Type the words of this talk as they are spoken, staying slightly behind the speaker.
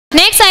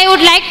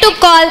would like to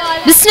call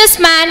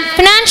businessman,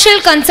 financial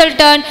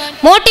consultant,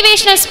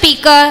 motivational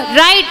speaker,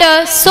 writer,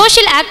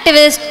 social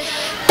activist,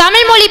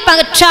 Tamil மொழி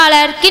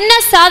பற்றாளர்,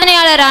 Guinness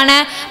சாதனையாளரான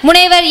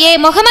முனைவர் ஏ.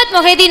 முகமது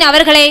மொஹிதீன்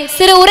அவர்களை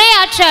சிறு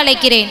உரையாற்ற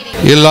அழைக்கிறேன்.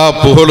 எல்லா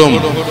புகழும்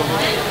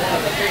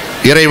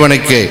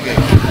இறைவனுக்கே.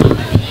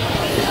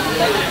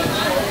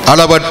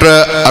 அளவற்ற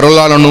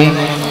அருளாளனும்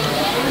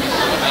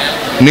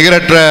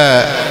நிகரற்ற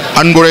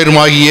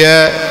அன்புடையருமாகிய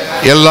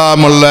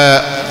எல்லாம் அல்ல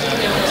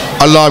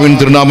அல்லாஹ்வின்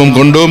திருநாமம்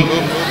கொண்டும்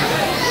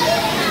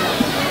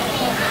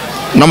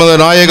நமது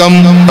நாயகம்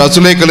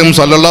ரசூலே கரீம்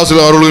ஸல்லல்லாஹு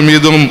அலைஹி அவர்கள்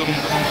மீதும்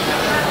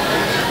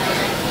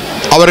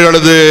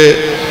அவர்களது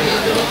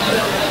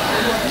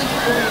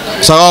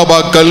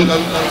சஹாபாக்கள்,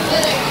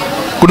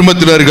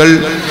 குடும்பத்தினர்கள்,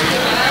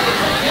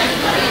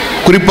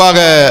 குறிப்பாக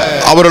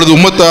அவர்களது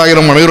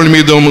உம்மத்தாயிரம் அனைவர்கள்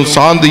மீதும்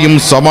சாந்தியும்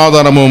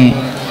சமாதானமும்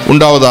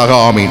உண்டாவதாக.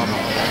 ஆமீன்.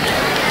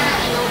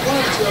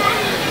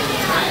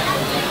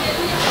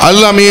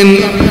 அல் அமீன்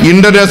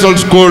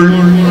இன்டர்நேஷனல் ஸ்கூல்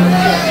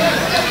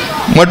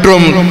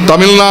மற்றும்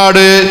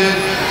Tamil Nadu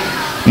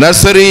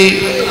nursery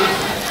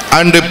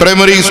and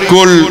primary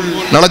school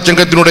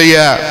நலச்சங்கத்தினுடைய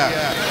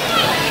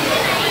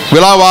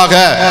விழாவாக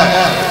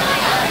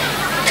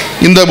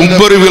இந்த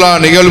முப்பெரு விழா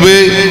நிகழ்வு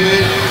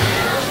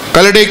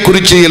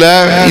கல்லடைக்குறிச்சியில்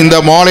இந்த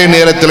மாலை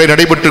நேரத்தில்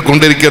நடைபெற்றுக்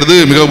கொண்டிருக்கிறது.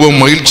 மிகவும்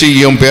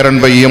மகிழ்ச்சியையும்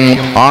பேரன்பையும்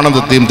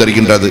ஆனந்தத்தையும்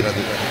தருகின்றது.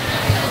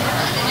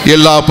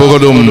 எல்லா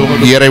புகழும்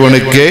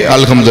இறைவனுக்கே.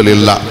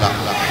 அல்ஹம்துலில்லாஹ்.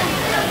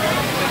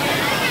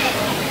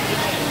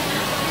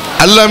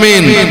 அல்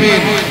அமீன்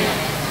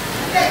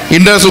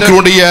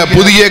இன்டர்நேஷனலுடைய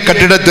புதிய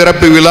கட்டிட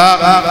திறப்பு விழா,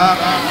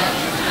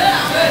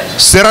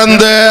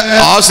 சிறந்த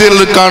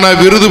ஆசிரியர்களுக்கான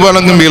விருது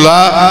வழங்கும் விழா,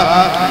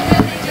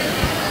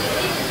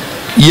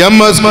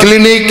 எம்எஸ்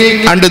கிளினிக்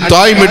அண்ட்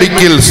தாய்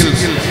மெடிக்கல்ஸ்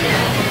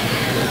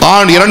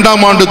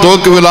இரண்டாம் ஆண்டு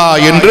துவக்க விழா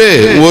என்று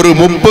ஒரு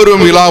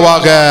முப்பெரும்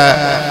விழாவாக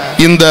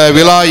இந்த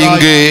விழா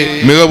இங்கு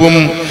மிகவும்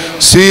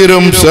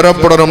சீரும்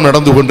சிறப்புடனும்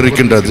நடந்து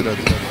கொண்டிருக்கின்றது.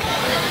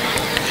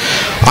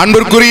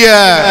 அன்பிற்குரிய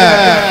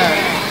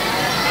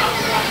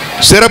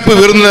சிறப்பு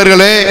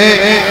விருந்தினர்களே,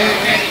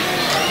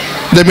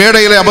 இந்த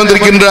மேடையில்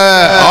அமர்ந்திருக்கின்ற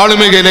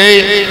ஆளுமைகளே,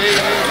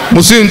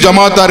 முஸ்லிம்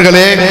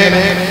ஜமாத்தார்களே,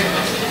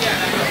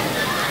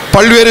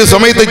 பல்வேறு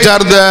சமயத்தை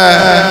சார்ந்த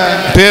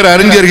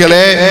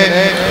பேரறிஞர்களே,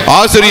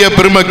 ஆசிரியர்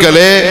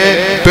பெருமக்களே,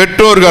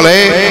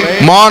 பெற்றோர்களே,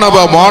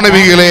 மாணவ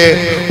மாணவிகளே,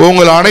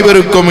 உங்கள்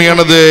அனைவருக்கும்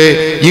எனது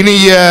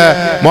இனிய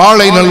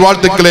மாலை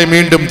நல்வாழ்த்துக்களை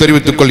மீண்டும்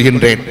தெரிவித்துக்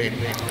கொள்கின்றேன்.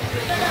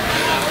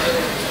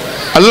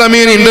 அல்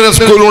அமீன் இன்டர்நேஷனல்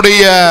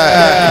ஸ்கூலுடைய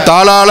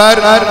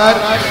தாளாளர்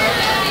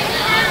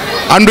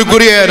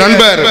அன்புக்குரிய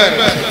நண்பர்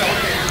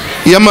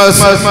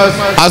எம்எஸ்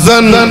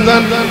ஹசன்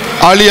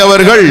அலி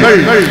அவர்கள்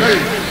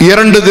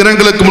 2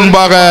 தினங்களுக்கு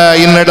முன்பாக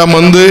என்னிடம்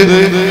வந்து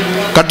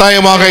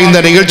கட்டாயமாக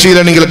இந்த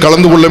நிகழ்ச்சியில் நீங்கள்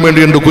கலந்து கொள்ள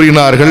வேண்டும் என்று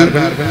கூறினார்கள்.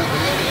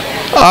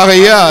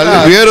 ஆகையால்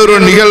வேறொரு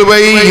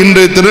நிகழ்வை,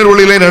 இன்று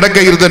திருநெல்வேலியிலே நடக்க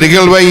இருந்த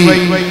நிகழ்வை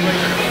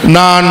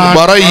நான்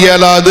வர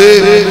இயலாது.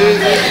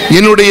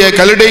 என்னுடைய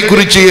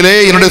கல்லடைக்குறிச்சியிலே,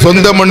 என்னுடைய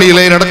சொந்த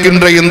மண்ணிலே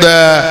நடக்கின்ற இந்த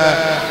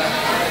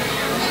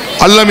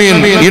அல்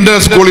அமீன்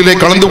இன்டர்நேஷனல் ஸ்கூலிலே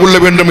கலந்து கொள்ள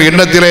வேண்டும்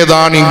எண்ணத்திலே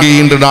தான்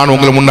இன்று நான்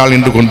உங்கள் முன்னால்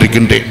நின்று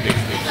கொண்டிருக்கின்றேன்.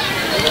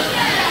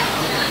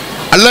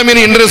 அல்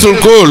அமீன் இன்டர்நேஷனல்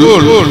ஸ்கூல்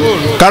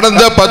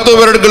கடந்த 10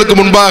 வருடங்களுக்கு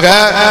முன்பாக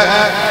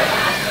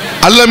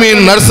அல்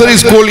அமீன் நர்சரி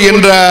ஸ்கூல்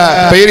என்ற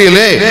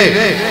பெயரிலே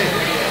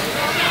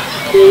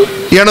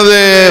எனது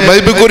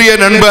மதிப்புக்குரிய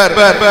நண்பர்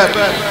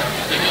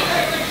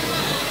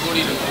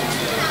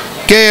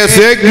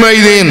ஷேக்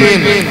மைதீன்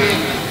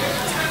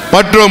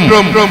மற்றும்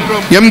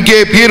எம்.கே.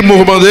 Beer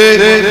Mohammed,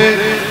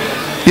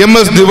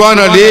 MS.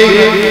 திவான் அலி,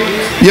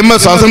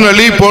 எம்.எஸ். ஹசன்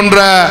அலி போன்ற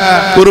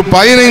ஒரு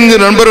 15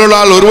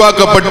 நண்பர்களால்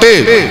உருவாக்கப்பட்டு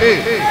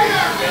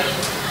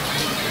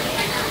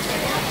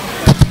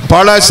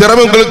பல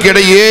சிரமங்களுக்கு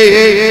இடையே,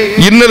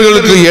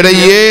 இன்னல்களுக்கு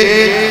இடையே,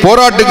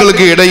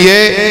 போராட்டங்களுக்கு இடையே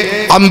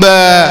அந்த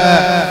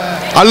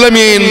அல்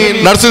அமீன்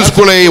நர்சிங்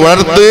ஸ்கூலை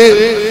வளர்த்து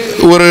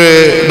ஒரு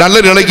நல்ல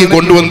நிலைக்கு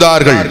கொண்டு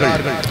வந்தார்கள்.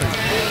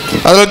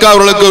 அதற்கு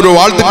அவர்களுக்கு ஒரு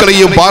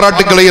வாழ்த்துக்களையும்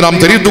பாராட்டுக்களையும்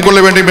நாம் தெரிவித்துக் கொள்ள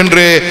வேண்டும்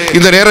என்று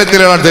இந்த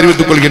நேரத்தில் நான்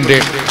தெரிவித்துக்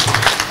கொள்கின்றேன்.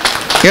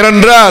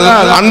 ஏனென்றால்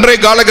அன்றைய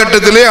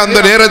காலகட்டத்திலே அந்த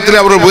நேரத்தில்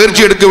அவர்கள்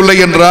முயற்சி எடுக்கவில்லை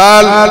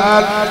என்றால்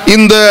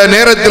இந்த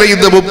நேரத்தில்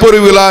இந்த முப்பெரு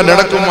விழா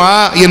நடக்குமா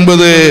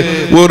என்பது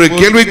ஒரு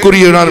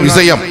கேள்விக்குரிய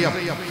விஷயம்.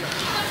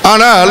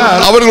 ஆனால்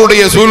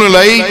அவர்களுடைய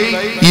சூழ்நிலை,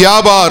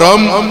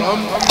 வியாபாரம்,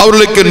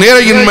 அவர்களுக்கு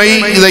நேரையின்மை,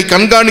 இதை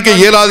கண்காணிக்க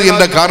இயலாது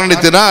என்ற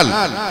காரணத்தினால்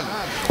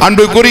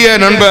அன்புக்குரிய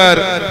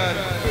நண்பர்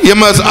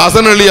எம்.எஸ்.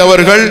 ஹசன் அலி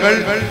அவர்கள்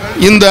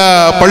இந்த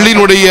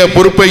பள்ளியினுடைய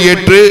பொறுப்பை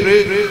ஏற்று,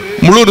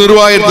 முழு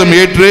நிர்வாகத்தையும்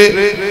ஏற்று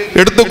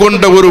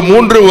எடுத்துக்கொண்ட ஒரு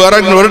 3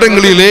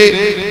 வருடங்களிலே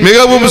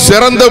மிகவும்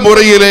சிறந்த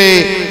முறையிலே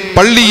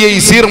பள்ளியை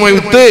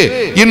சீரமைத்து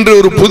இன்று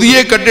ஒரு புதிய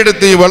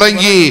கட்டிடத்தை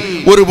வழங்கி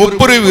ஒரு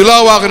முப்பெரு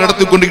விழாவாக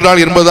நடத்தி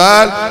கொண்டிருக்கிறார்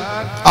என்பதால்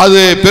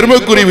அது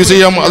பெருமைக்குரிய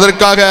விஷயம்.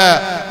 அதற்காக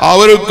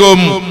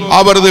அவருக்கும்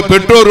அவரது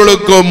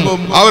பெற்றோர்களுக்கும்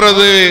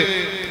அவரது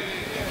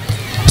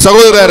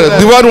சகோதரர்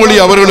திவான் ஒளி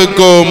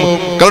அவர்களுக்கும்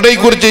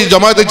கல்லடைக்குறிச்சி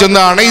ஜமாத்தை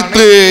சேர்ந்த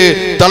அனைத்து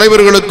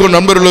தலைவர்களுக்கும்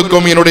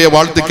நண்பர்களுக்கும் என்னுடைய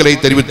வாழ்த்துக்களை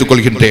தெரிவித்துக்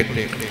கொள்கின்றேன்.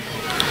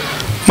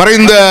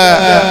 மறைந்த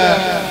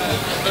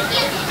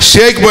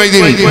ஷேக்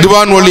மொய்தீன்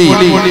திவான் ஒலி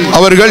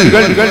அவர்கள்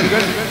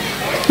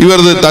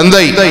இவரது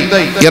தந்தை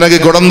எனக்கு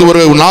கடந்த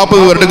ஒரு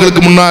 40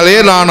 வருடங்களுக்கு முன்னாலே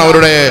நான்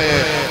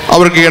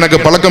அவருக்கு எனக்கு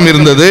பழக்கம்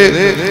இருந்தது.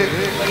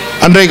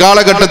 அன்றைய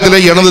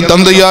காலகட்டத்தில் எனது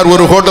தந்தையார்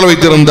ஒரு ஹோட்டல்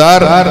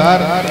வைத்திருந்தார்.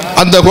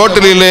 அந்த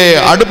ஹோட்டலிலே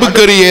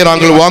அடுப்புக்கரியை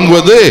நாங்கள்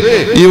வாங்குவது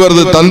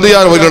இவரது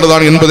தந்தையார்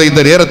அவர்கள்தான் என்பதை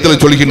இந்த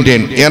நேரத்தில்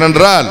சொல்கின்றேன்.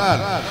 ஏனென்றால்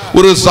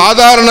ஒரு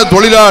சாதாரண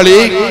தொழிலாளி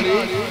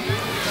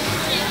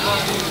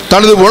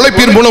தனது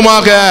உழைப்பின்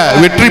மூலமாக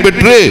வெற்றி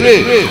பெற்று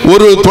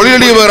ஒரு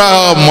தொழிலதிபராக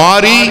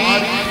மாறி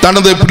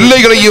தனது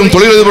பிள்ளைகளையும்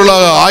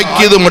தொழிலதிபர்களாக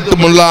ஆக்கியது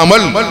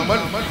மட்டுமல்லாமல்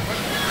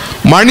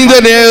மனித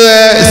நேய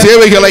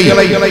சேவைகளை,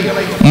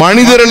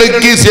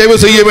 மனிதர்களுக்கு சேவை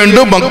செய்ய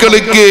வேண்டும்,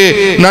 மக்களுக்கு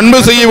நன்மை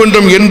செய்ய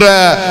வேண்டும் என்ற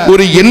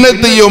ஒரு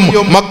எண்ணத்தையும்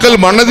மக்கள்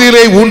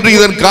மனதிலே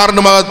ஊன்றியதன்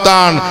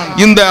காரணமாகத்தான்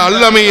இந்த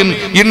அல்லமையின்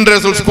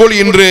இன்டர்நேஷனல் ஸ்கூல்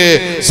இன்று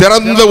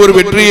சிறந்த ஒரு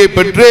வெற்றியை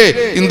பெற்று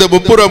இந்த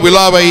முப்புர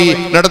விழாவை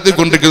நடத்தி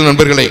கொண்டிருக்கிறது.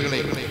 நண்பர்களே,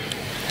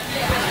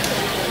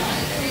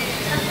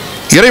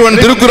 இறைவன்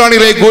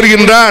திருக்குறானிலே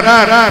கூறுகின்றார்,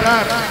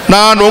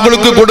 நான்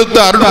உங்களுக்கு கொடுத்த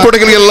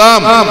அருட்கொடைகள்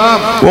எல்லாம்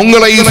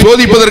உங்களை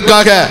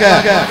சோதிப்பதற்காக.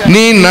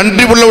 நீ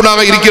நன்றி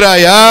உள்ளவனாக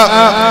இருக்கிறாயா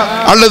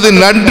அல்லது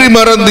நன்றி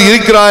மறந்து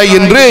இருக்கிறாய்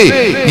என்று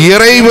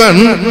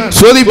இறைவன்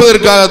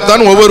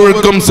சோதிப்பதற்காகத்தான்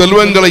ஒவ்வொருவருக்கும்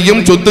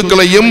செல்வங்களையும்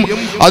சொத்துக்களையும்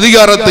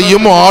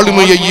அதிகாரத்தையும்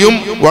ஆளுமையையும்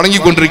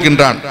வழங்கி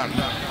கொண்டிருக்கின்றான்.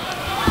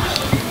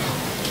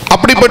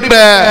 அப்படிப்பட்ட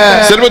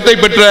செல்வத்தை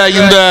பெற்ற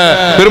இந்த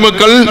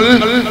பெருமக்கள்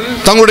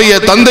தங்களுடைய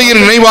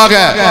தந்தையின் நினைவாக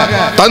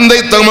தந்தை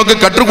தமக்கு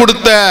கற்றுக்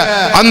கொடுத்த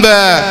அந்த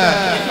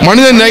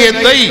மனித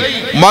நேயத்தை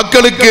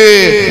மக்களுக்கு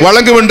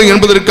வழங்க வேண்டும்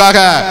என்பதற்காக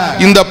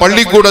இந்த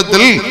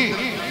பள்ளிக்கூடத்தில்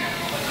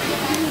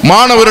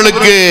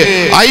மாணவர்களுக்கு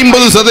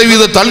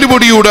 50%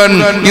 தள்ளுபடியுடன்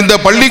இந்த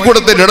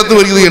பள்ளிக்கூடத்தை நடத்தி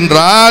வருகிறது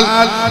என்றால்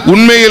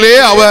உண்மையிலே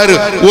அவர்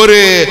ஒரு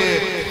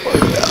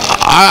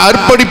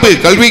அர்ப்பணிப்பு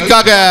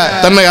கல்விக்காக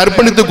தன்னை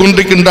அர்ப்பணித்துக்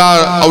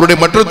கொண்டிருக்கின்றார். அவருடைய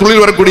மற்ற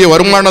தொழில் வரக்கூடிய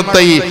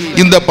வருமானத்தை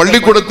இந்த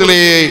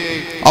பள்ளிக்கூடத்திலே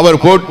அவர்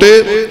போட்டு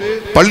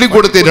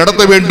பள்ளிக்கூடத்தை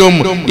நடத்த வேண்டும்,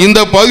 இந்த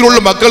பகுதியில் உள்ள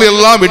மக்கள்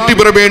எல்லாம் வெற்றி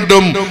பெற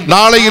வேண்டும்,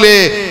 நாளையிலே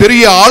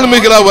பெரிய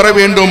ஆளுமைகளாக வர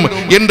வேண்டும்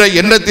என்ற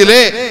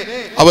எண்ணத்திலே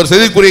அவர்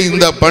செய்யக்கூடிய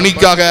இந்த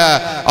பணிக்காக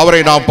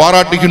அவரை நாம்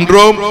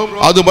பாராட்டுகின்றோம்.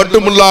 அது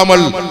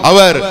மட்டுமில்லாமல்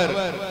அவர்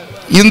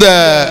இந்த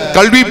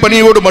கல்வி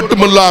பணியோடு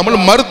மட்டுமில்லாமல்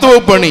மருத்துவ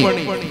பணி,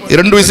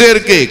 2 விஷயம்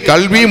இருக்கு.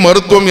 கல்வி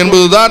மருத்துவம்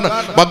என்பதுதான்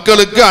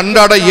மக்களுக்கு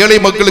அன்றாட ஏழை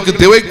மக்களுக்கு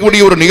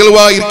தேவைக்கூடிய ஒரு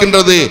நிகழ்வாக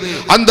இருக்கின்றது.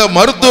 அந்த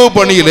மருத்துவ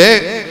பணியிலே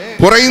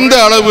குறைந்த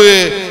அளவு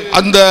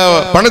அந்த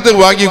பணத்தை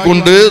வாங்கி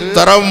கொண்டு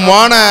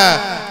தரமான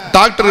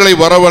டாக்டர்களை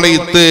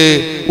வரவழைத்து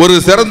ஒரு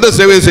சிறந்த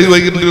சேவை செய்து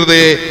வருகின்றது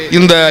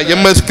இந்த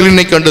எம்எஸ்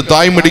கிளினிக் அண்ட்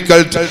தாய்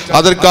மெடிக்கல்.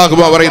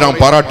 அதற்காகவும் அவரை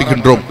நாம்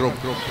பாராட்டுகின்றோம்.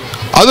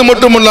 அது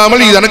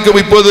மட்டுமல்லாமல் எனக்கு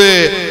இப்போது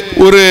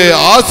ஒரு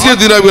ஆசிய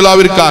தின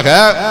விழாவிற்காக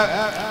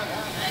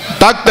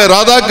டாக்டர்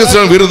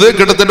ராதாகிருஷ்ணன் விருது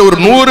கிட்டத்தட்ட ஒரு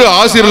 100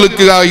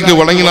 ஆசிரியர்களுக்கு இங்கு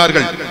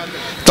வழங்கினார்கள்.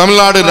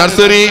 தமிழ்நாடு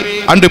நர்சரி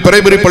அண்ட்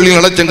பிரைமரி பள்ளி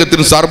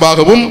நலச்சங்கத்தின்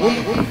சார்பாகவும்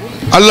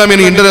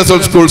அல்லமின்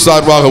இன்டர்நேஷனல் ஸ்கூல்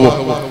சார்பாகவும்.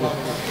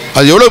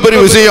 அது எவ்வளவு பெரிய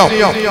விஷயம்!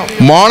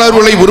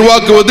 மாணவர்களை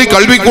உருவாக்குவது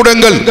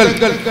கல்விக்கூடங்கள்.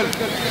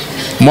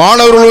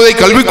 மாணவர்களுடைய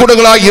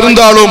கல்விக்கூடங்களாக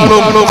இருந்தாலும்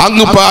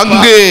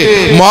அங்கு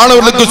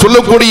மாணவர்களுக்கு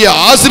சொல்லக்கூடிய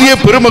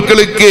ஆசிரியர்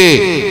பெருமக்களுக்கு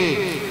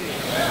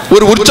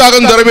ஒரு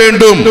உற்சாகம் தர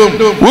வேண்டும்,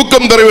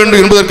 ஊக்கம் தர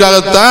வேண்டும்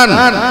என்பதற்காகத்தான்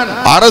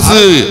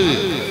அரசு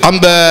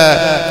அந்த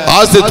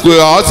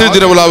ஆசிரியர்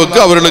தின விழாவுக்கு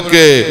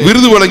அவர்களுக்கு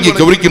விருது வழங்கி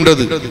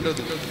கௌரவிக்கின்றது.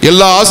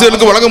 எல்லா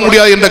ஆசிரியர்களுக்கும் வழங்க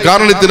முடியாது என்ற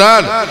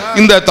காரணத்தினால்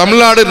இந்த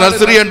Tamil Nadu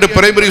nursery and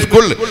primary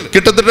school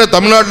கிட்டத்தட்ட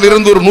தமிழ்நாட்டில்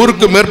இருந்து ஒரு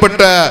 100க்கும்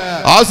மேற்பட்ட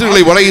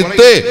ஆசிரியர்களை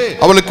வளைத்து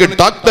அவளுக்கு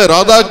டாக்டர்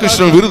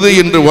ராதாகிருஷ்ணன் விருது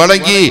என்று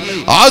வழங்கி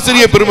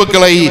ஆசிரியர்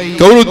பெருமக்களை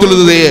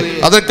கௌரவித்துள்ளது.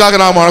 அதற்காக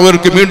நாம்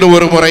அவருக்கு மீண்டும்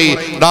ஒரு முறை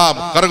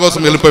நாம்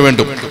கரகோஷம் எழுப்ப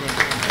வேண்டும்.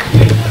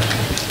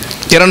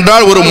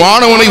 ஏனென்றால் ஒரு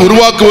மாணவனை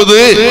உருவாக்குவது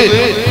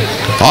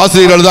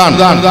ஆசிரியர்கள் தான்.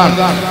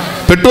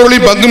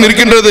 பெற்றோர்களின் பங்கும்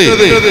இருக்கின்றது.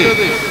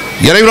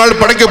 இறைவனால்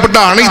படைக்கப்பட்ட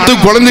அனைத்து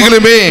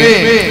குழந்தைகளுமே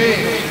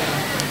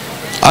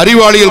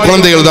அறிவாளிகள்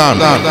குழந்தைகள் தான்.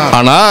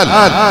 ஆனால்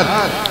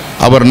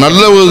அவர்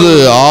நல்லவது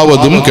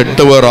ஆவதும்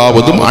கெட்டவர்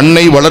ஆவதும்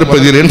அன்னை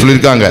வளர்ப்பதில்லைன்னு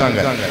சொல்லியிருக்காங்க.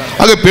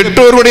 ஆக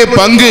பெற்றோருடைய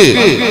பங்கு,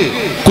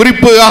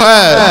 குறிப்பாக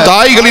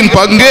தாய்களின்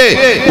பங்கு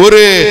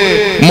ஒரு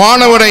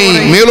மாணவனை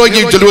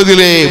மேலோக்கி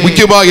செல்வதிலே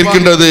முக்கியமாக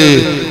இருக்கின்றது.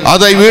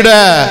 அதை விட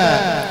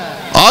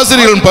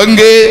ஆசிரியர்களின்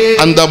பங்கு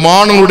அந்த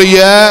மாணவனுடைய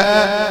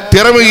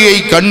திறமையை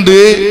கண்டு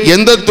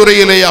எந்த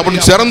துறையிலே அவன்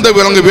சிறந்த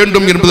விளங்க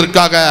வேண்டும்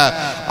என்பதற்காக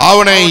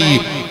அவனை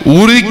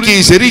உருக்கி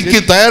செருக்கி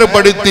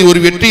தயார்படுத்தி ஒரு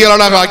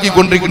வெற்றியாளனாக ஆக்கி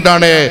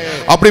கொண்டிருக்கின்றானே.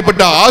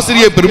 அப்படிப்பட்ட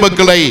ஆசிரியர்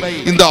பெருமக்களை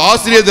இந்த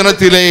ஆசிரியர்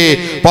தினத்திலே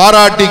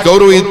பாராட்டி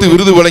கௌரவித்து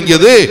விருது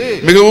வழங்கியது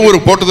மிகவும் ஒரு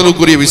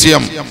போற்றுதலுக்குரிய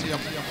விஷயம்.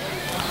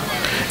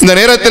 இந்த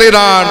நேரத்திலே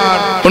நான்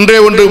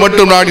ஒன்று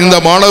மட்டும் நான் இந்த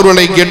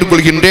மாணவர்களை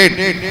கேட்டுக்கொள்கின்றேன்.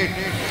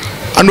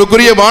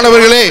 அன்புக்குரிய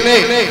மாணவர்களே,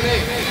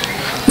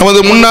 நமது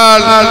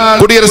முன்னாள்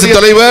குடியரசுத்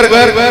தலைவர்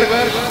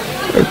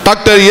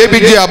டாக்டர்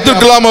ஏபிஜே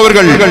அப்துல் கலாம்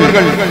அவர்கள்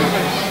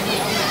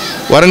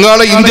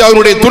வருங்கால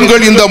இந்தியாவினுடைய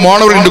தூண்கள் இந்த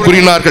மாணவர்கள் என்று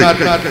கூறினார்கள்.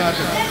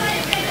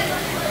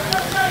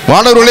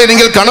 மாணவர்களே,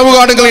 நீங்கள் கனவு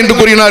காணுங்கள் என்று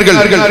கூறினார்கள்.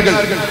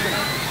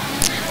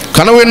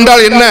 கனவு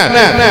என்றால் என்ன?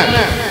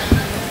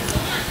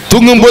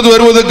 தூங்கும் போது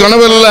வருவது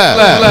கனவு அல்ல,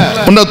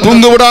 உன்னை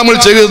தூங்க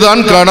விடாமல்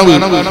செய்வதுதான் கனவு.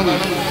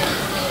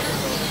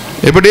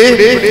 எப்படி?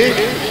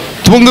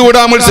 தூங்க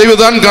விடாமல்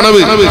செய்வதுதான்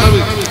கனவு.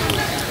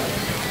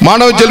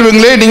 மாணவ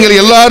செல்வங்களே, நீங்கள்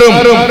எல்லாரும்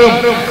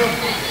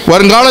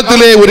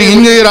வருங்காலத்திலே ஒரு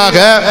இன்ஜினியராக,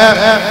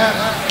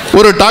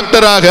 ஒரு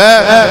டாக்டராக,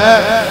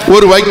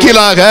 ஒரு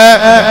வக்கீலாக,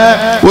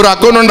 ஒரு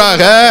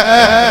அக்கவுண்டண்டாக,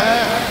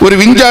 ஒரு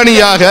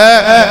விஞ்ஞானியாக,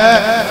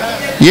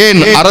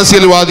 ஏன்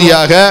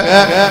அரசியல்வாதியாக,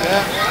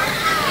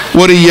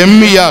 ஒரு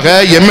எம்பியாக,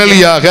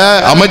 எம்எல்ஏயாக,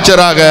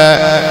 அமைச்சராக,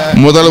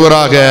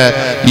 முதல்வராக,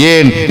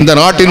 ஏன் இந்த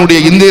நாட்டினுடைய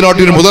இந்திய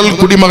நாட்டின் முதல்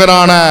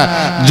குடிமகனான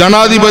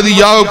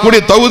ஜனாதிபதியாக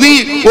கூடிய தகுதி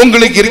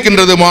உங்களுக்கு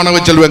இருக்கின்றது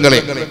மாணவ செல்வங்களே.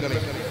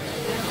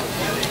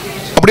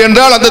 அப்படி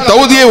என்றால் அந்த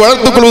தகுதியை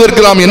வளர்த்துக்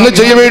கொள்வதற்கு நாம் என்ன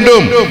செய்ய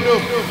வேண்டும்?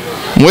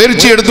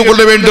 முயற்சி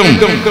எடுத்துக்கொள்ள வேண்டும்.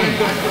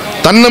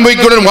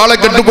 தன்னம்பிக்கையுடன் வாழ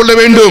கற்றுக்கொள்ள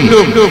வேண்டும்.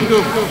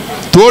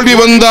 தோல்வி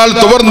வந்தால்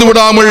துவர்ந்து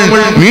விடாமல்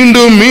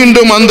மீண்டும்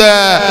மீண்டும் அந்த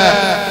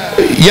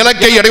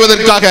இலக்கை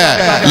அடைவதற்காக,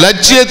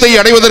 லட்சியத்தை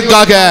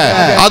அடைவதற்காக,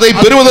 அதை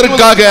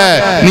பெறுவதற்காக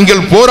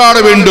நீங்கள் போராட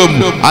வேண்டும்,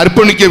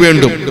 அர்ப்பணிக்க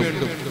வேண்டும்.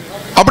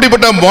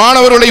 அப்படிப்பட்ட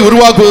மாணவர்களை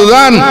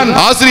உருவாக்குவதுதான்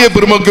ஆசிரியர்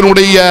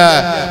பெருமக்களுடைய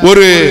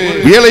ஒரு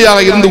வேலையாக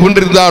இருந்து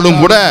கொண்டிருந்தாலும்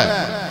கூட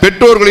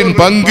பெற்றோர்களின்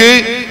பங்கு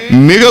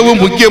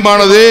மிகவும்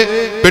முக்கியமானது.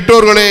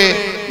 பெற்றோர்களே,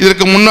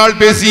 இதற்கு முன்னால்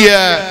பேசிய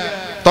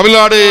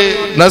தமிழ்நாடு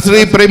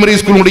நர்சரி பிரைமரி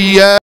ஸ்கூலுடைய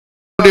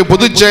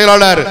பொதுச்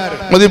செயலாளர்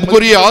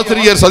மதிப்புக்குரிய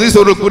ஆசிரியர் சதீஷ்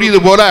அவர்கள் கூறியது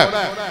போல,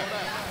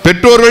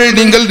 பெற்றோர்கள்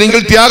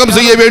நீங்கள் தியாகம்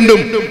செய்ய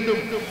வேண்டும்.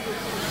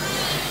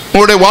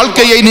 உங்களுடைய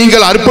வாழ்க்கையை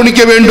நீங்கள்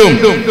அர்ப்பணிக்க வேண்டும்.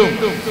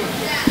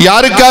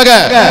 யாருக்காக?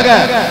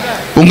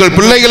 உங்கள்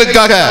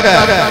பிள்ளைகளுக்காக,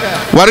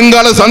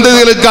 வருங்கால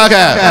சந்ததிகளுக்காக,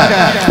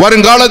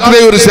 வருங்காலத்திலே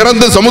ஒரு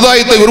சிறந்த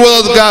சமுதாயத்தை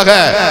உருவாக்குவதற்காக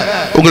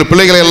உங்கள்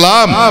பிள்ளைகளை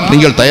எல்லாம்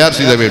நீங்கள் தயார்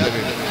செய்ய வேண்டும்.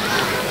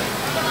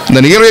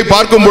 இந்த நிகழ்வை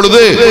பார்க்கும்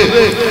பொழுது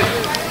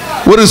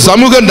ஒரு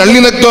சமூக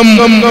நல்லிணக்கம்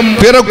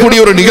பெறக்கூடிய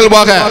ஒரு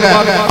நிகழ்வாக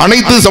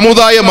அனைத்து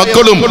சமுதாய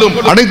மக்களும்,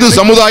 அனைத்து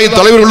சமுதாய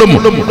தலைவர்களும்,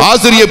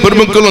 ஆசிரியர்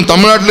பெருமக்களும்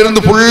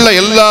தமிழ்நாட்டிலிருந்து ஃபுல்லா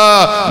எல்லா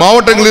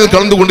மாவட்டங்களிலும்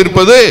கலந்து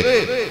கொண்டிருப்பது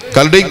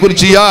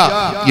கல்டைக்குறிச்சியா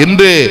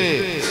என்று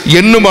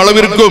என்னும்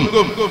அளவிற்கும்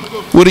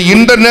ஒரு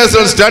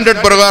இன்டர்நேஷனல்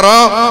ஸ்டாண்டர்ட்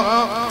பிரகாரம்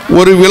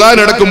ஒரு விழா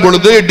நடக்கும்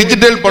பொழுது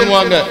டிஜிட்டல்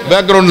பண்ணுவாங்க.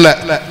 பேக்ரவுண்ட்ல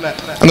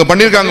அங்க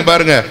பண்ணிருக்காங்க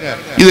பாருங்க.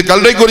 இது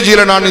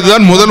கல்டைக்குறிச்சியில நான்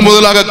இதுதான்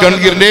முதலாக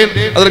காண்கிறேன்.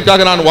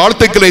 அதற்காக நான்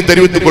வாழ்த்துக்களை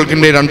தெரிவித்துக்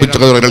கொள்கின்றேன். அன்பு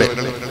சகோதரர்களே,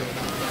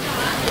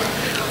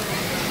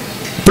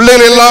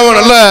 பிள்ளைகள் எல்லாம்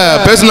நல்லா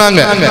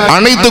பேசினாங்க.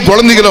 அனைத்து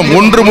குழந்தைகளும்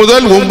 1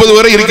 முதல் 9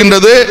 வரை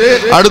இருக்கின்றது.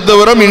 அடுத்த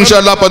வாரம் இன்ஷா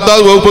அல்லாஹ்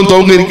 10வது வகுப்பு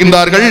துவங்க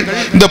இருக்கின்றார்கள்.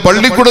 இந்த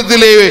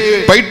பள்ளிக்கூடத்திலே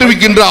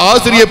பயிற்றுவிக்கின்ற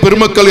ஆசிரியர்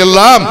பெருமக்கள்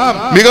எல்லாம்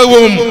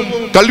மிகவும்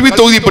கல்வி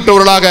தொகுதி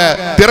பெற்றவர்களாக,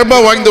 திறமை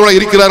வாய்ந்தவர்களாக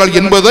இருக்கிறார்கள்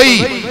என்பதை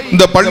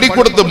இந்த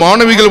பள்ளிக்கூடத்து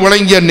மாணவிகள்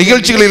வழங்கிய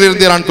நிகழ்ச்சிகளில்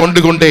இருந்து நான் கொண்டு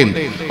கொண்டேன்.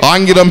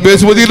 ஆங்கிலம்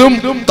பேசுவதிலும்,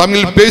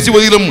 தமிழ்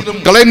பேசுவதிலும்,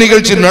 கலை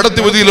நிகழ்ச்சி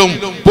நடத்துவதிலும்,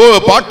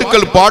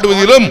 பாட்டுக்கள்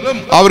பாடுவதிலும்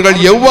அவர்கள்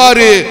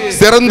எவ்வாறு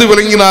சிறந்து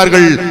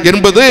விளங்கினார்கள்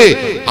என்பது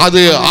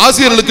அது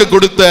ஆசிரியர்களுக்கு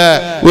கொடுத்த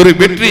ஒரு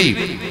வெற்றி.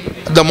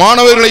 இந்த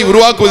மாணவர்களை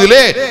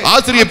உருவாக்குவதிலே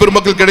ஆசிரியர்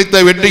பெருமக்கள்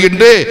கிடைத்த வெற்றி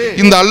என்று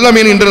இந்த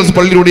அல்லமீன் இன்டர்நேஷனல்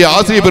பள்ளியுடைய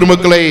ஆசிரியர்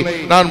பெருமக்களை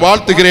நான்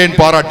வாழ்த்துகிறேன்,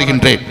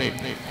 பாராட்டுகின்றேன்.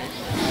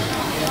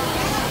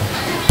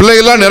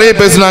 பிள்ளைகள்லாம் நிறைய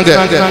பேசினாங்க.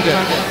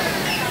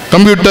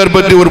 கம்ப்யூட்டர்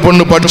பற்றி ஒரு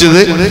பொண்ணு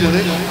படிச்சது.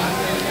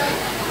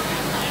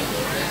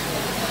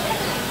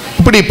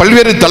 இப்படி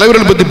பல்வேறு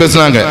தலைவர்கள் பற்றி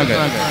பேசினாங்க.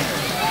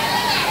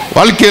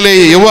 வாழ்க்கையில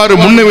எவ்வாறு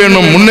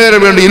முன்னேற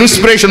வேண்டும்,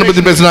 இன்ஸ்பிரேஷன்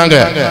பத்தி பேசினாங்க,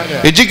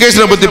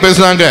 எஜுகேஷனை பத்தி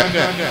பேசினாங்க,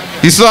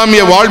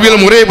 இஸ்லாமிய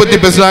வாழ்வியல் முறையை பத்தி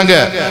பேசினாங்க,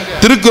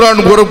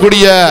 திருக்குர்ஆன்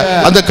கூறக்கூடிய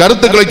அந்த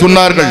கருத்துக்களை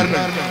சொன்னார்கள்.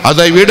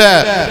 அதை விட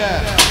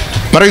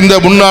மறைந்த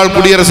முன்னாள்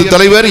குடியரசுத்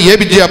தலைவர்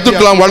ஏபிஜே அப்துல்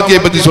கலாம்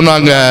வாழ்க்கையை பற்றி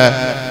சொன்னாங்க.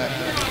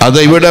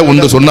 அதை விட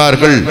ஒன்று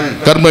சொன்னார்கள்,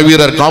 கர்ம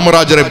வீரர்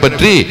காமராஜரை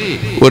பற்றி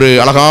ஒரு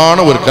அழகான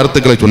ஒரு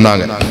கருத்துக்களை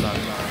சொன்னாங்க.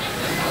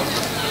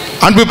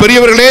 அன்பு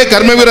பெரியவர்களே,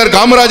 கர்ம வீரர்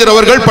காமராஜர்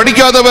அவர்கள்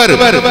படிக்காதவர்,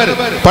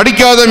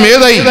 படிக்காத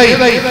மேதை.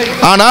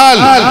 ஆனால்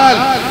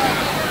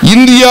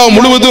இந்தியா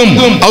முழுவதும்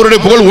அவருடைய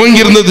புகழ்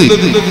ஓங்கி இருந்தது.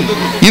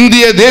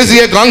 இந்திய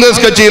தேசிய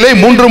காங்கிரஸ் கட்சியிலே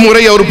 3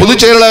 முறை அவர்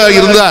பொதுச் செயலாளர்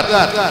இருந்தார்.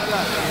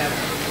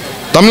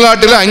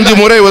 தமிழ்நாட்டில் 5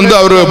 முறை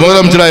அவர்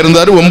முதலமைச்சராக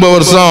இருந்தார். 9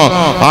 வருஷம்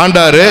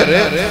ஆண்டாரு.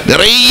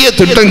 நிறைய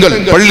திட்டங்கள்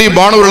பள்ளி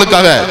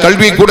மாணவர்களுக்காக,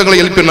 கல்வி கூடங்களை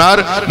எழுப்பினார்,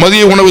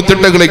 மதிய உணவு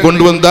திட்டங்களை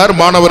கொண்டு வந்தார்,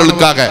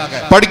 மாணவர்களுக்காக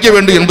படிக்க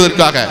வேண்டும்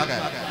என்பதற்காக.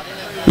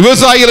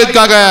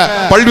 விவசாயிகளுக்காக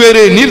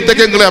பல்வேறு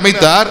நீர்த்தேக்கங்களை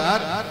அமைத்தார்.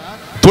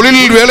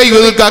 தொழில் வேலை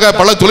இதற்காக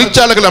பல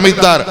தொழிற்சாலைகள்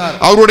அமைத்தார்.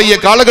 அவருடைய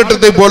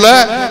காலகட்டத்தை போல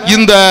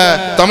இந்த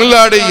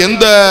தமிழ்நாடு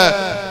எந்த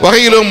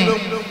வகையிலும்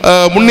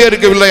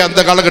முன்னேறிக்கவில்லை அந்த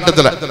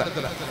காலகட்டத்தில்.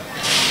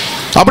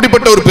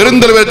 அப்படிப்பட்ட ஒரு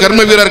பெருந்தலைவர்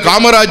கர்ம வீரர்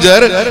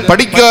காமராஜர்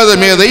படிக்காத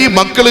மேதை,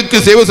 மக்களுக்கு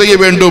சேவை செய்ய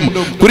வேண்டும்,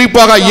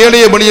 குறிப்பாக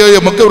ஏழைய எளிய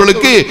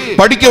மக்களுக்கு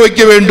படிக்க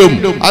வைக்க வேண்டும்.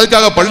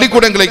 அதுக்காக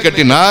பள்ளிக்கூடங்களை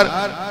கட்டினார்.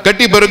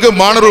 கட்டி பிறகு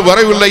மாணவர்கள்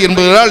வரவில்லை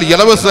என்பதால்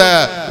இலவச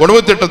உணவு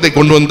திட்டத்தை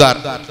கொண்டு வந்தார்.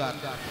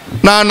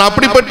 நான்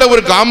அப்படிப்பட்ட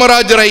ஒரு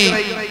காமராஜரை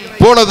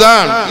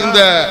போலதான் இந்த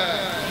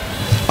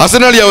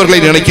ஹசன் அலி அவர்களை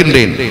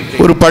நினைக்கின்றேன்.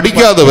 ஒரு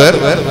படிக்காதவர்,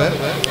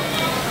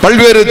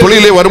 பல்வேறு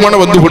தொழிலே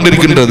வருமானம் வந்து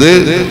கொண்டிருக்கின்றது.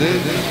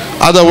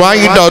 அதை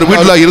வாங்கிட்டு அவர்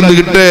வீட்டில்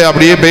இருந்துகிட்டு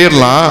அப்படியே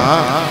பெயரலாம்.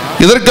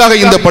 இதற்காக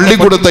இந்த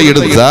பள்ளிக்கூடத்தை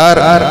எடுத்தார்.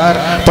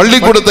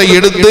 பள்ளிக்கூடத்தை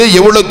எடுத்து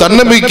எவ்வளவு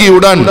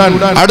தன்னம்பிக்கையுடன்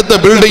அடுத்த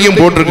பில்டிங்கும்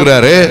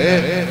போட்டிருக்கிறாரு.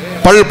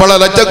 பல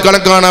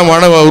லட்சக்கணக்கான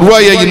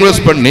ரூபாயை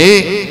இன்வெஸ்ட் பண்ணி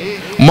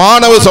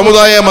மாணவ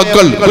சமுதாய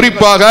மக்கள்,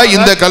 குறிப்பாக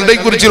இந்த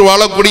கல்லைக்குறிச்சியில்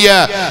வாழக்கூடிய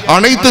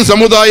அனைத்து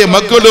சமுதாய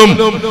மக்களும்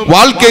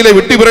வாழ்க்கையில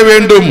வெற்றி பெற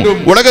வேண்டும்,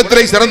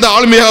 உலகத்திலே சிறந்த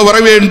ஆளுமையாக வர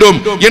வேண்டும்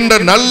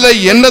என்ற நல்ல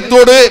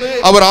எண்ணத்தோடு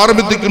அவர்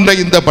ஆரம்பித்துக்கின்ற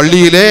இந்த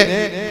பள்ளியிலே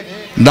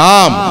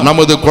நாம்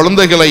நமது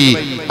குழந்தைகளை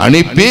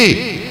அனுப்பி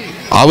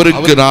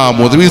அவருக்கு நாம்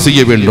உதவி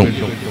செய்ய வேண்டும்,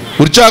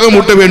 உற்சாகம்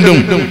ஊட்ட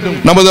வேண்டும்.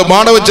 நமது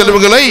மாணவ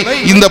செல்வங்களை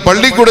இந்த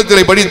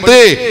பள்ளிக்கூடத்தில் படித்து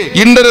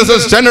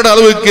இன்டர்நேஷனல் ஸ்டாண்டர்ட்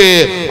அளவுக்கு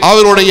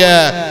அவருடைய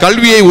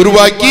கல்வியை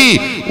உருவாக்கி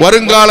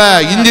வருங்கால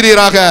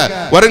இன்ஜினியராக,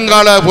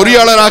 வருங்கால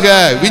பொறியாளராக,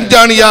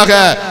 விஞ்ஞானியாக,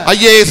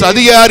 IAS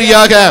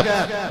அதிகாரியாக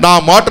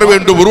நாம் மாற்ற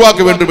வேண்டும்,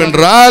 உருவாக்க வேண்டும்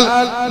என்றால்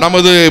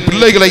நமது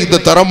பிள்ளைகளை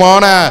இந்த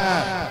தரமான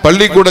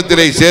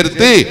பள்ளிக்கூடத்திலே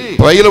சேர்த்து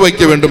பயில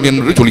வைக்க வேண்டும்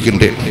என்று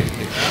சொல்கின்றேன்.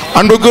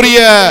 அன்புக்குரிய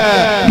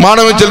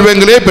மாணவ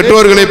செல்வங்களே,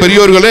 பெற்றோர்களே,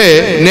 பெரியோர்களே,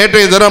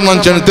 நேற்றைய தினம்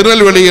நான்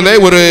திருநெல்வேலியிலே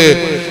ஒரு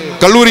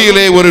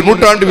கல்லூரியிலே ஒரு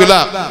நூற்றாண்டு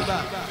விழா,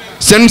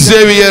 சென்ட்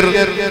சேவியர்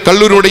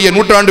கல்லூரியுடைய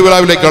நூற்றாண்டு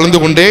விழாவிலே கலந்து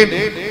கொண்டேன்.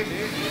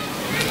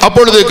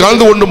 அப்பொழுது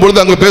கலந்து கொண்டும்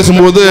பொழுது அங்கு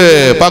பேசும்போது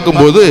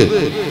பார்க்கும்போது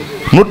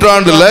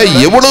நூற்றாண்டுல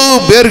எவ்வளவு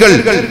பேர்கள்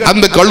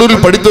அந்த கல்லூரி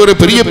படித்தவரை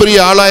பெரிய பெரிய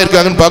ஆளா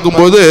இருக்காங்கன்னு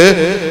பார்க்கும்போது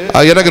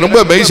எனக்கு ரொம்ப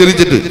மெய்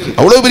செலுத்திட்டு,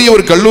 அவ்வளவு பெரிய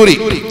ஒரு கல்லூரி,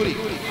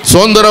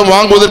 சுதந்திரம்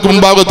வாங்குவதற்கு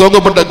முன்பாக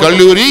துவங்கப்பட்ட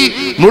கல்லூரி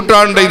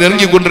நூற்றாண்டை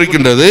நெருங்கி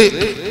கொண்டிருக்கின்றது.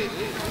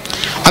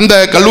 அந்த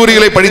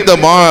கல்லூரிகளை படித்த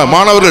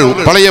மாணவர்கள்,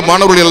 பழைய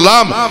மாணவர்கள்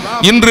எல்லாம்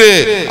இன்று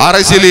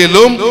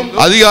அரசியலிலும்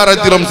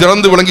அதிகாரத்திலும்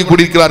சிறந்து விளங்கி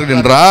கொண்டிருக்கிறார்கள்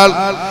என்றால்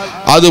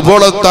அது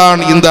போலத்தான்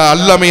இந்த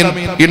அல்லமீன்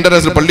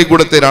இன்டர்நேஷனல்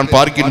பள்ளிக்கூடத்தை நான்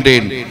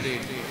பார்க்கின்றேன்.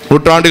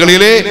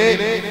 நூற்றாண்டுகளிலே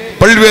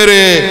பல்வேறு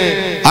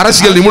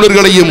அரசியல்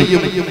நிபுணர்களையும்,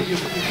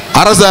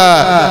 அரச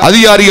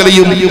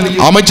அதிகாரிகளையும்,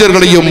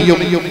 அமைச்சர்களையும்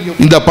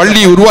இந்த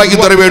பள்ளி உருவாக்கி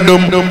தர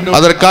வேண்டும்.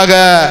 அதற்காக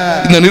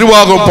இந்த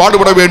நிர்வாகம்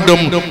பாடுபட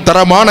வேண்டும்.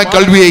 தரமான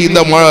கல்வியை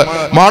இந்த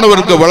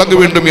மாணவருக்கு வழங்க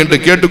வேண்டும் என்று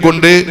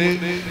கேட்டுக்கொண்டு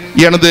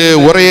எனது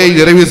உரையை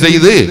நிறைவு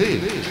செய்து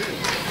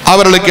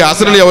அவர்களுக்கு,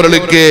 ஹசன் அலி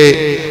அவர்களுக்கு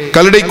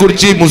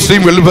கல்லைக்குறிச்சி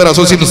முஸ்லிம் வெல்ஃபேர்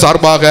அசோசியேஷன்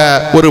சார்பாக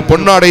ஒரு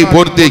பொன்னாடை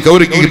போர்த்தி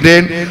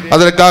கௌரவிக்கின்றேன்.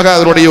 அதற்காக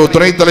அதனுடைய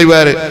துணைத்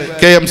தலைவர்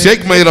KM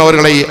ஷேக் மதீன்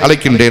அவர்களை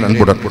அழைக்கின்றேன்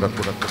அன்புடன்.